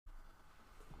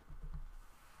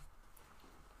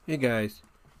Hey guys,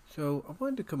 so I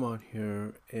wanted to come on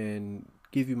here and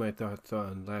give you my thoughts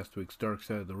on last week's Dark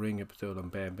Side of the Ring episode on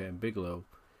Bam Bam Bigelow.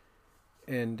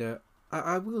 And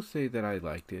I will say that I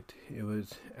liked it. It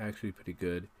was actually pretty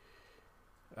good.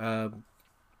 Um,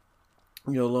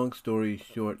 long story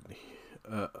short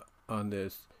uh, on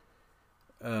this,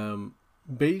 um,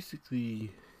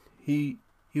 basically, he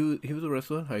was a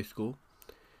wrestler in high school,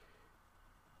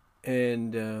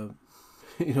 and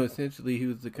essentially he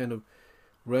was the kind of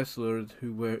wrestler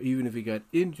who, where even if he got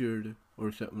injured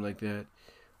or something like that,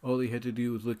 all he had to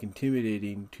do was look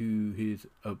intimidating to his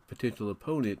potential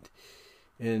opponent,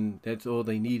 and that's all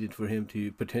they needed for him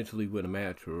to potentially win a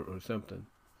match or something.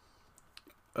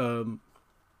 Um,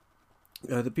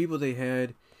 the people they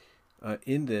had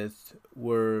in this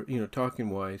were, talking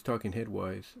head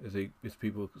wise, as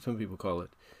some people call it.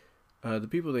 The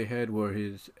people they had were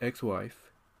his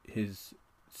ex-wife, his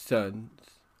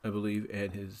sons, I believe,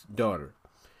 and his daughter.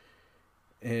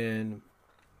 And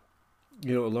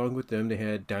along with them, they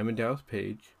had Diamond Dallas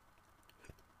Page,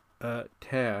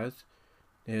 Taz,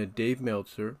 they had Dave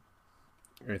Meltzer,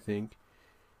 I think,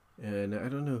 and I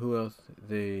don't know who else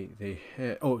they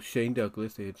had. Oh, Shane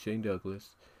Douglas. They had Shane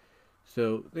Douglas.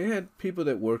 So they had people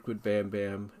that worked with Bam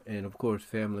Bam, and of course,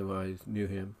 family wise, knew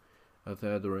him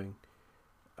outside of the ring.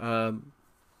 Um,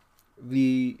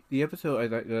 the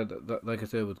episode, like I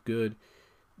said, was good.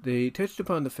 They touched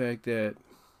upon the fact that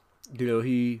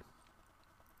he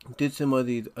did some of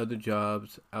these other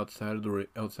jobs outside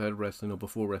of wrestling or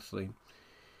before wrestling.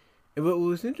 And what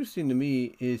was interesting to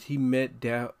me is he met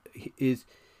his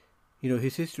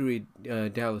history,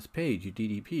 Dallas Page,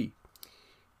 DDP,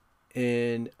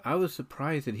 and I was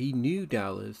surprised that he knew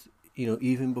Dallas.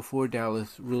 Even before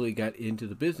Dallas really got into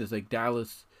the business, like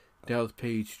Dallas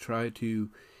Page tried to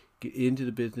get into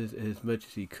the business as much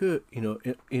as he could,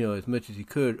 as much as he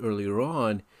could earlier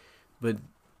on, but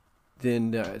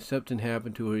then something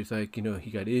happened to where he's like,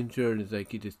 he got injured, and it's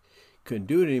like he just couldn't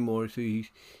do it anymore, so he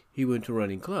went to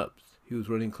running clubs. He was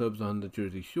running clubs on the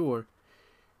Jersey Shore,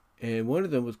 and one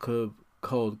of them was called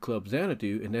Club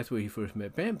Xanadu, and that's where he first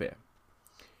met Bam Bam.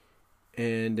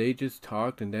 And they just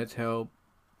talked, and that's how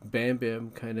Bam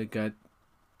Bam kind of got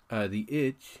the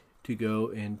itch to go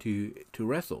and to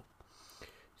wrestle.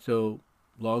 So,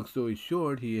 long story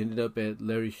short, he ended up at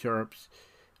Larry Sharp's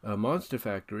Monster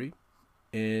Factory,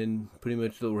 and pretty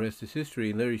much the rest is history.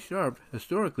 And Larry Sharp,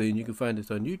 historically, and you can find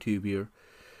this on YouTube here,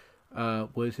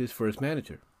 was his first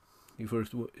manager. He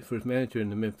first manager in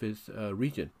the Memphis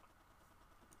region.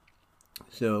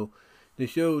 So they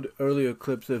showed earlier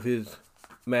clips of his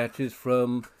matches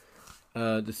from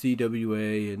the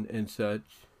CWA and such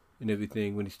and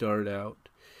everything when he started out.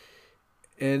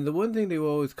 And the one thing they were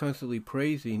always constantly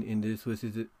praising in this was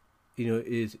his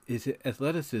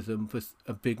athleticism for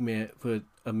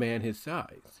a man his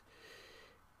size,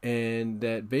 and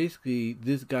that basically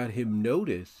this got him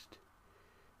noticed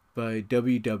by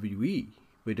WWE,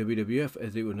 by WWF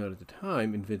as they were known at the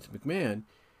time, and Vince McMahon,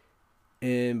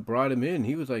 and brought him in.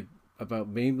 He was like about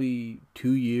maybe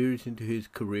 2 years into his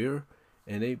career,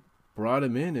 and they brought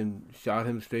him in and shot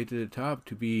him straight to the top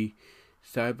to be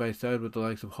side by side with the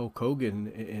likes of Hulk Hogan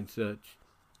and such.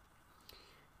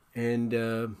 And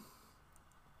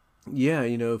yeah,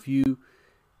 if you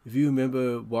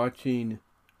remember watching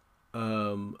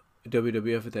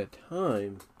WWF at that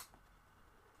time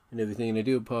and everything, and I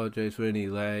do apologize for any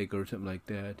lag or something like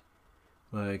that.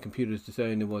 My computer's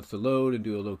deciding it wants to load and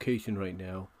do a location right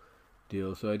now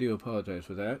deal, so I do apologize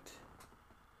for that.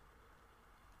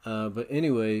 But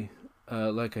anyway,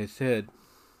 like I said,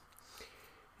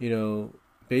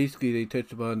 basically they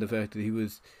touched upon the fact that he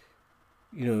was,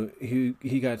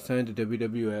 he got signed to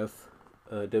WWF,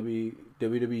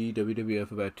 WWE,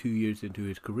 WWF about 2 years into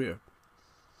his career,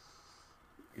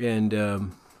 and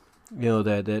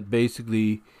that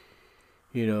basically,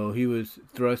 he was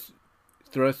thrust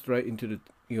right into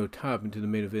the top into the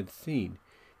main event scene,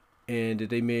 and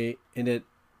that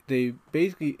they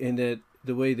basically, and that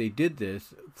the way they did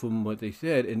this, from what they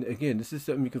said, and again, this is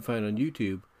something you can find on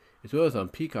YouTube as well as on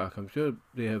Peacock. I'm sure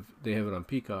they have it on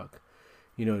Peacock,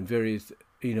 in various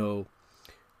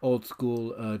old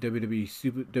school WWF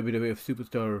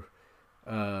superstar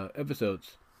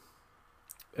episodes.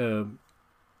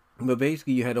 But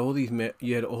basically, you had all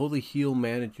the heel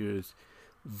managers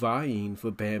vying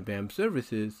for Bam Bam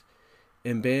services,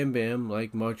 and Bam Bam,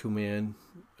 like Macho Man,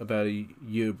 about a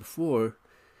year before,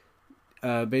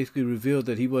 basically revealed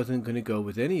that he wasn't going to go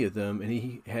with any of them, and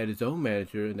he had his own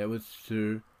manager, and that was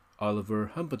Sir Oliver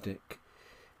Humperdinck.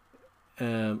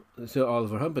 Sir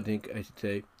Oliver Humperdinck, I should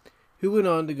say, who went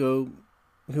on to go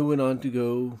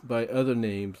by other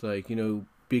names like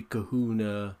Big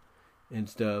Kahuna and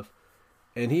stuff.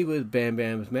 And he was Bam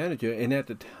Bam's manager. And at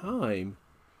the time,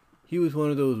 he was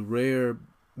one of those rare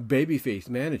babyface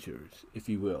managers, if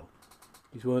you will.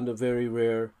 He's one of the very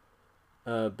rare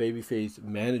babyface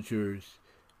managers,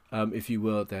 if you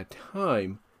will, at that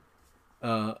time,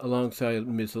 alongside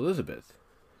Miss Elizabeth.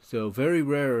 So very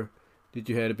rare that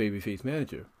you had a babyface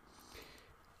manager.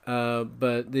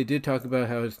 But they did talk about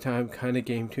how his time kind of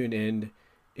came to an end.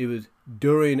 It was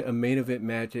during a main event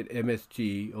match at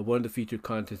MSG, or one of the featured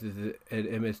contests at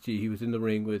MSG. He was in the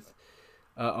ring with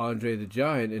Andre the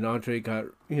Giant, and Andre got,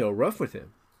 rough with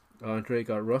him. Andre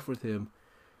got rough with him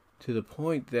to the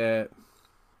point that,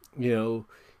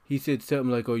 he said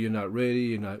something like, "Oh, you're not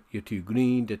ready, you're too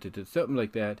green," something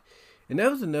like that. And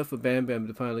that was enough for Bam Bam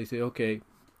to finally say, "Okay,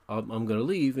 I'm going to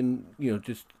leave and,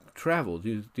 just travel,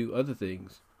 do other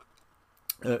things,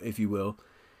 if you will."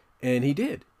 And he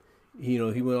did. He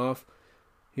went off.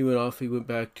 He went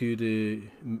back to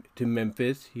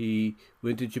Memphis. He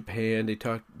went to Japan. They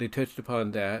touched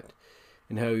upon that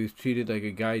and how he was treated like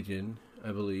a gaijin,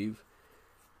 I believe.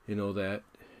 That.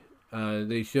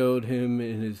 They showed him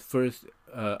in his first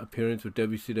appearance with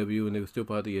WCW when they were still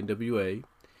part of the NWA.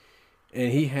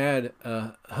 And he had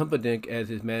Humperdinck as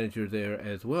his manager there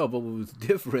as well. But what was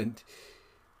different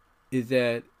is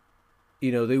that,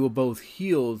 they were both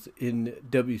heels in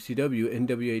WCW,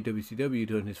 NWA, WCW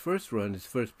during his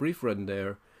first brief run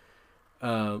there,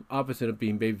 opposite of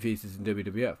being babyfaces in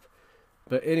WWF.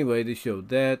 But anyway, they showed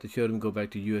that. They showed him go back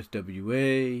to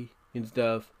USWA and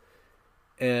stuff.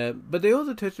 But they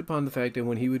also touched upon the fact that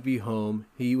when he would be home,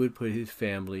 he would put his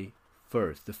family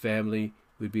first. The family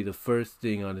would be the first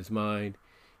thing on his mind.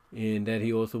 And that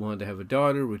he also wanted to have a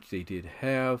daughter, which they did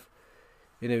have,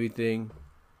 and everything.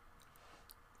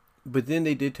 But then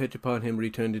they did touch upon him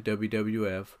returning to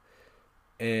WWF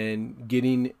and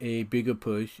getting a bigger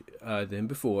push than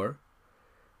before.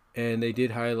 And they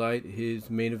did highlight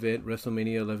his main event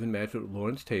WrestleMania 11 match with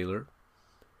Lawrence Taylor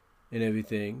and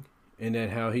everything. And that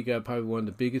how he got probably one of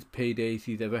the biggest paydays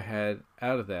he's ever had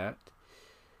out of that.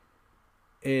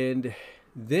 And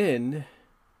then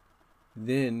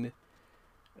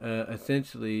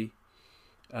essentially,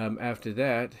 after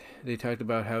that, they talked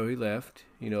about how he left,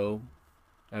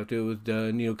 after it was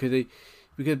done,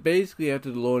 because basically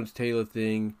after the Lawrence Taylor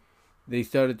thing, they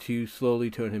started to slowly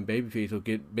turn him babyface, or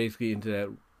get basically into that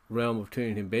realm of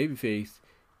turning him babyface,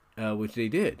 which they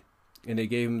did. And they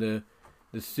gave him the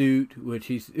suit, which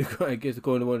he's, I guess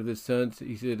according to one of his sons,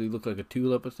 he said he looked like a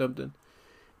tulip or something,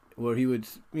 where he would,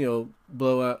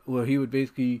 blow out, where he would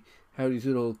basically have these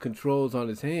little controls on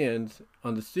his hands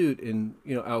on the suit, and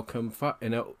out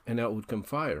would come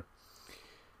fire.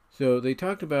 So they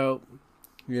talked about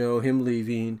him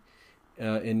leaving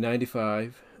in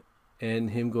 '95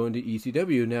 and him going to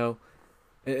ECW. Now,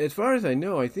 as far as I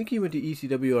know, I think he went to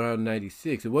ECW around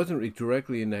 '96. It wasn't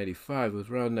directly in '95. It was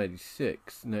around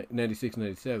 '96,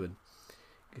 97.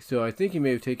 So I think he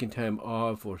may have taken time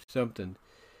off or something.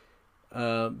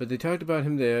 But they talked about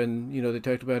him there, and they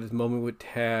talked about his moment with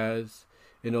Taz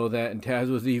and all that. And Taz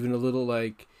was even a little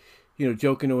like,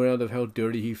 joking around of how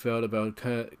dirty he felt about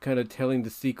kind of telling the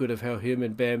secret of how him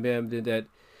and Bam Bam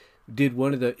did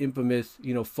one of the infamous,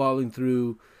 falling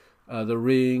through the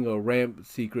ring or ramp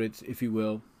secrets, if you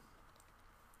will.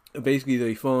 Basically,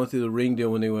 they fallen through the ring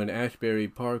deal when they were in Ashbury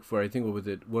Park for, I think, what was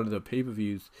it, one of the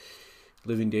pay-per-views,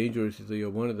 Living Dangerously, or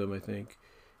one of them, I think.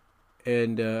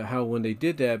 And how when they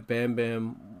did that, Bam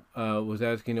Bam was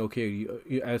asking,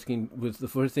 was the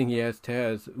first thing he asked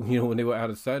Taz, when they were out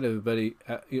of sight of everybody,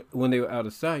 when they were out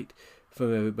of sight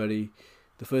from everybody,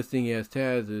 the first thing he asked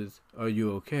Taz is, "Are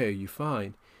you okay? Are you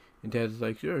fine?" And Taz is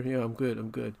like, "Sure, yeah, I'm good."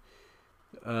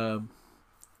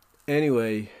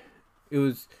 Anyway, it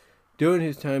was during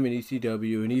his time in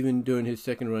ECW and even during his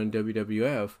second run in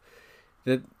WWF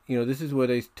that, this is where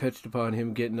they touched upon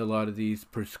him getting a lot of these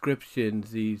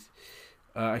prescriptions, these,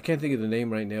 I can't think of the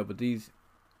name right now, but these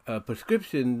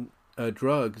prescription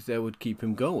drugs that would keep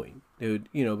him going. They would,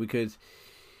 because,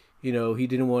 he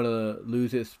didn't want to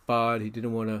lose his spot. He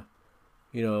didn't want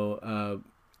to,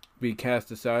 be cast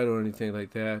aside or anything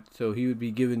like that. So he would be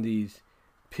given these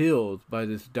pills by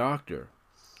this doctor.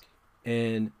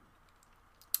 And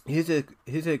his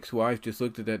ex-wife just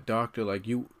looked at that doctor like,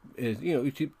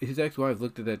 his ex-wife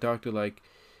looked at that doctor like,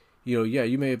 yeah,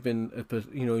 you may have been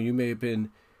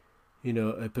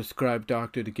a prescribed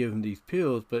doctor to give him these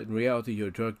pills, but in reality, you're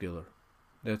a drug dealer.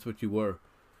 That's what you were.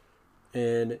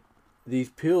 And these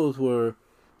pills were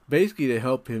basically to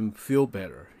help him feel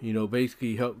better,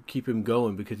 basically help keep him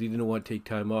going because he didn't want to take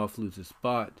time off, lose his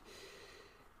spot.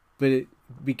 But it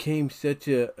became such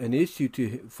an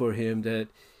issue for him that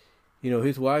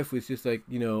his wife was just like,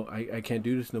 I can't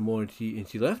do this no more, and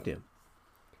she left him.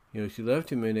 She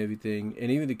left him and everything,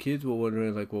 and even the kids were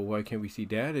wondering like, well, why can't we see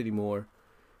Dad anymore,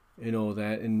 and all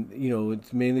that, and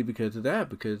it's mainly because of that,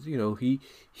 because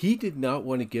he did not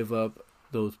want to give up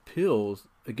those pills.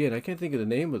 Again, I can't think of the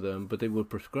name of them, but they were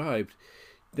prescribed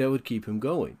that would keep him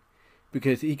going,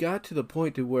 because he got to the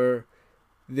point to where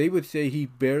they would say he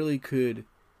barely could.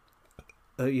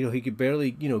 He could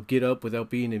barely, get up without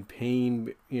being in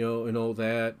pain, and all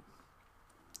that.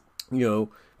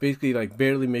 Basically like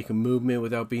barely make a movement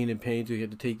without being in pain, so he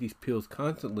had to take these pills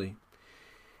constantly.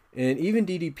 And even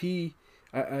DDP,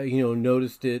 I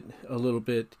noticed it a little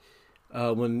bit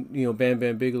when, Bam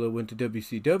Bam Bigelow went to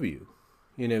WCW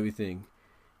and everything.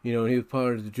 And he was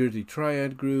part of the Jersey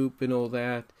Triad group and all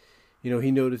that.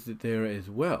 He noticed it there as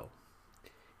well.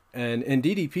 And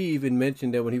DDP even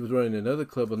mentioned that when he was running another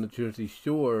club on the Jersey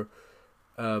Shore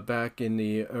back in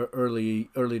the early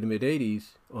to mid 80s,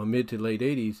 or mid to late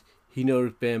 80s, he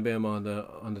noticed Bam Bam on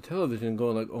the television,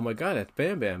 going like, "Oh my God, that's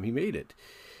Bam Bam! He made it."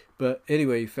 But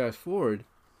anyway, fast forward,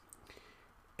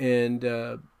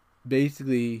 and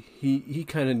basically he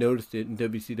kind of noticed it in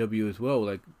WCW as well.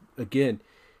 Like, again,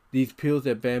 these pills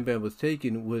that Bam Bam was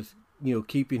taking was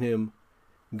keeping him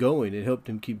going. It helped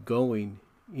him keep going,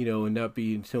 and not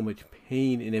be in so much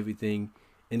pain and everything.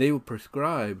 And they were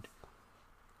prescribed,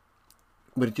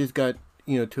 but it just got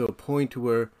to a point to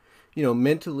where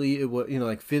mentally it was,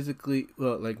 like physically,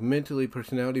 well, like mentally,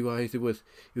 personality wise, it was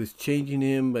changing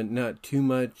him, but not too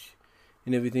much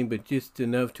and everything, but just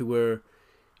enough to where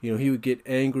he would get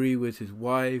angry with his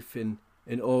wife and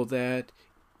all that,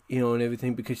 and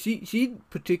everything, because she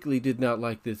particularly did not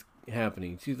like this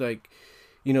happening. She's like,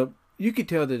 you could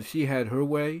tell that if she had her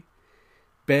way,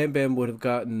 Bam Bam would have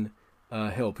gotten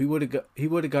help. He would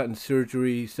have gotten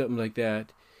surgery, something like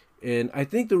that. And I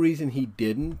think the reason he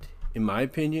didn't, in my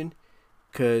opinion,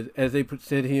 because as they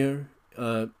said here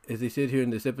in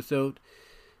this episode,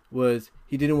 was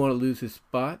he didn't want to lose his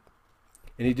spot,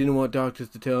 and he didn't want doctors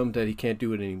to tell him that he can't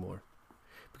do it anymore,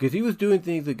 because he was doing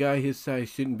things a guy his size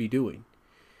shouldn't be doing,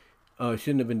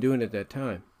 shouldn't have been doing at that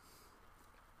time.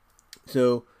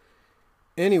 So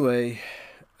anyway,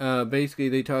 basically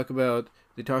they talk to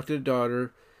the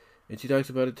daughter, and she talks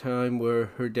about a time where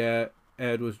her dad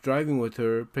was driving with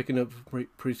her, picking up from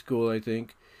preschool, I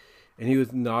think, and he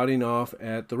was nodding off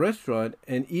at the restaurant.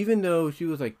 And even though she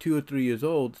was like 2 or 3 years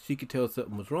old, she could tell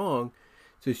something was wrong.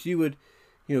 So she would,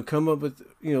 come up with,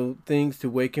 things to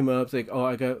wake him up. It's like, oh,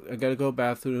 I got to go to the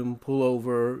bathroom, pull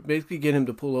over. Basically get him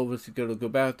to pull over so he could go to the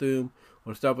bathroom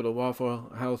or stop at a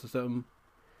Waffle House or something.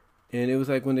 And it was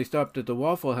like when they stopped at the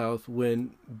Waffle House,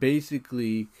 when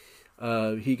basically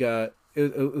he got,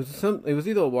 it was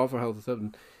either a Waffle House or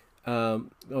something,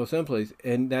 or someplace,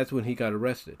 and that's when he got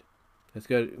arrested.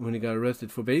 When he got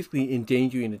arrested for basically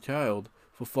endangering a child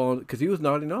for falling, because he was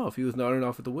nodding off. He was nodding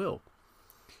off at the wheel.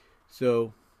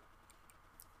 So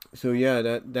yeah,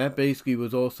 that basically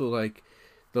was also like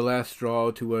the last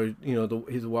straw to where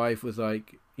his wife was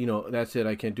like, that's it,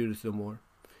 I can't do this no more.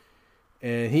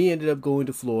 And he ended up going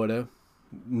to Florida.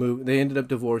 They ended up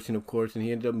divorcing, of course, and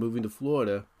he ended up moving to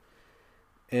Florida.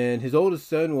 And his oldest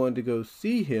son wanted to go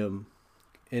see him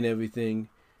and everything,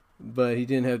 but he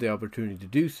didn't have the opportunity to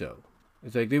do so.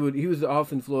 It's like he was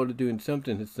off in Florida doing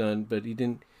something, his son, but he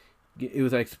didn't. It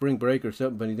was like spring break or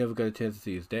something, but he never got a chance to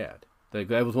see his dad. Like,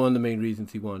 that was one of the main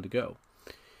reasons he wanted to go.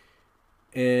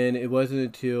 And it wasn't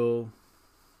until,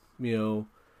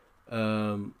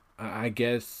 I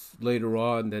guess later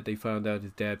on that they found out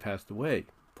his dad passed away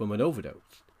from an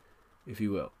overdose, if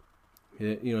you will.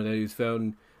 That he was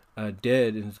found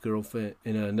dead in his girlfriend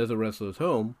in another wrestler's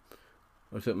home,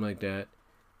 or something like that.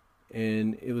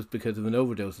 And it was because of an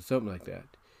overdose or something like that.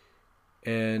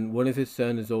 And one of his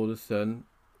oldest son,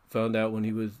 found out when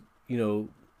he was,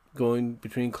 going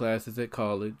between classes at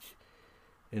college,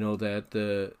 that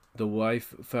the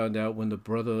wife found out when the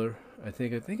brother, I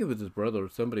think it was his brother or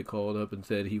somebody, called up and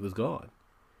said he was gone.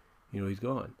 He's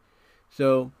gone.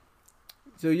 So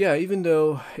yeah, even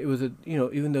though it was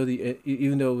even though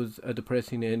it was a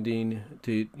depressing ending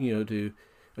to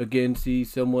again see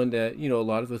someone that a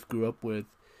lot of us grew up with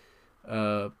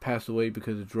pass away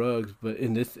because of drugs, but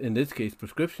in this case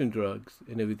prescription drugs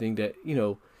and everything that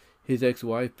his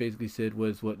ex-wife basically said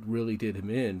was what really did him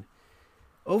in.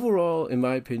 Overall, in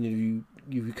my opinion,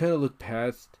 if you kind of look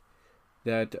past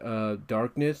that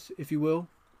darkness, if you will,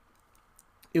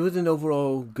 it was an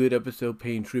overall good episode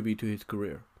paying tribute to his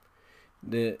career.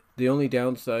 The only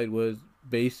downside was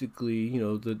basically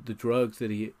the drugs that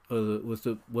he was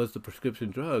the prescription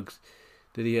drugs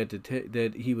that he had to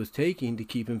that he was taking to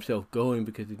keep himself going,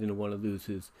 because he didn't want to lose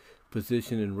his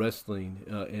position in wrestling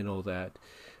and all that.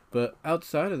 But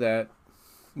outside of that,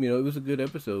 it was a good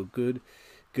episode. Good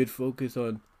focus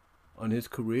on his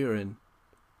career, and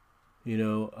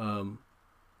I'm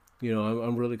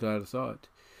really glad I saw it.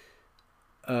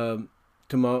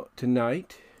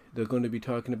 Tonight they're going to be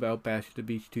talking about Bash at the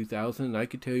Beach 2000, and I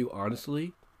can tell you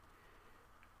honestly,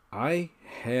 I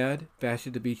had Bash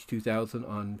at the Beach 2000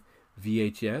 on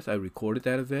VHS. I recorded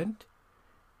that event,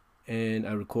 and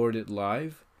I recorded it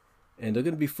live. And they're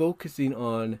going to be focusing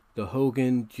on the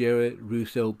Hogan, Jarrett,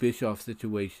 Russo, Bischoff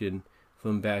situation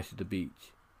from Bash at the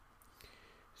Beach.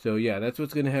 So yeah, that's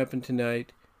what's going to happen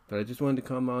tonight. But I just wanted to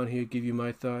come on here, give you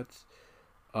my thoughts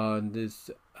on this,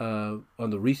 on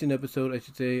the recent episode, I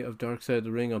should say, of Dark Side of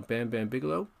the Ring on Bam Bam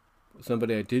Bigelow.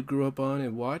 Somebody I did grow up on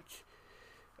and watch.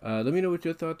 Let me know what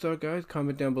your thoughts are, guys.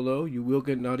 Comment down below. You will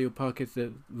get an audio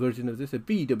podcast version of this at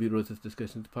BW Rose's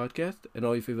Discussions Podcast and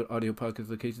all your favorite audio podcast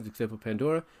locations except for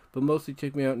Pandora. But mostly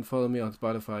check me out and follow me on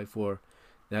Spotify for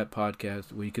that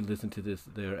podcast where you can listen to this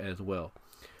there as well.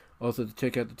 Also, to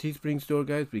check out the Teespring store,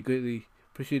 guys. We greatly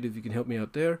appreciate it if you can help me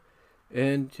out there.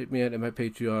 And check me out at my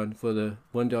Patreon for the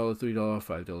 $1, $3, or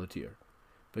 $5 tier.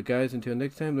 But guys, until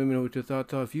next time, let me know what your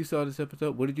thoughts are. If you saw this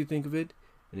episode, what did you think of it?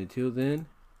 And until then,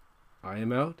 I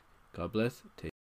am out. God bless. Take